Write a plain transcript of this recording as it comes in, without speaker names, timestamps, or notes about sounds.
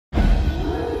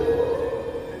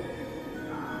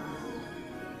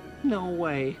No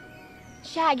way.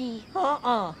 Shaggy.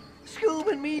 Scoob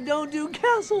and me don't do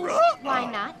castles. Why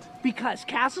not? Because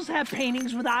castles have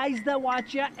paintings with eyes that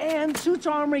watch you and suits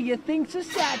armor you think's a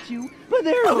statue, but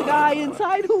there's a guy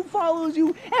inside who follows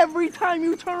you every time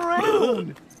you turn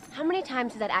around. How many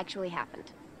times has that actually happened?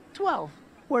 12.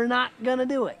 We're not gonna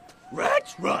do it.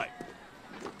 That's right.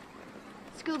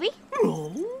 Scooby?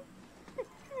 Oh,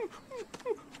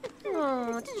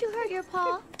 did you hurt your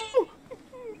paw?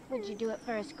 Would you do it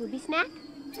for a Scooby snack?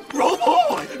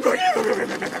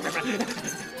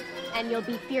 And you'll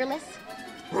be fearless?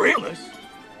 Realist?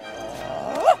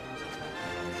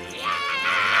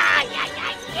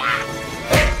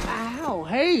 Ow,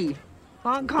 hey.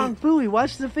 Hong Kong Phooey,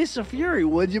 watch the Fist of Fury,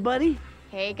 would you, buddy?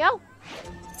 Here you go.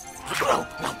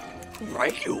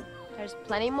 Thank you. There's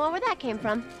plenty more where that came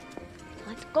from.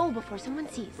 Let's go before someone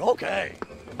sees. Okay.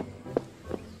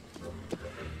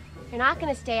 You're not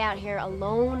gonna stay out here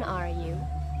alone, are you?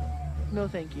 No,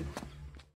 thank you.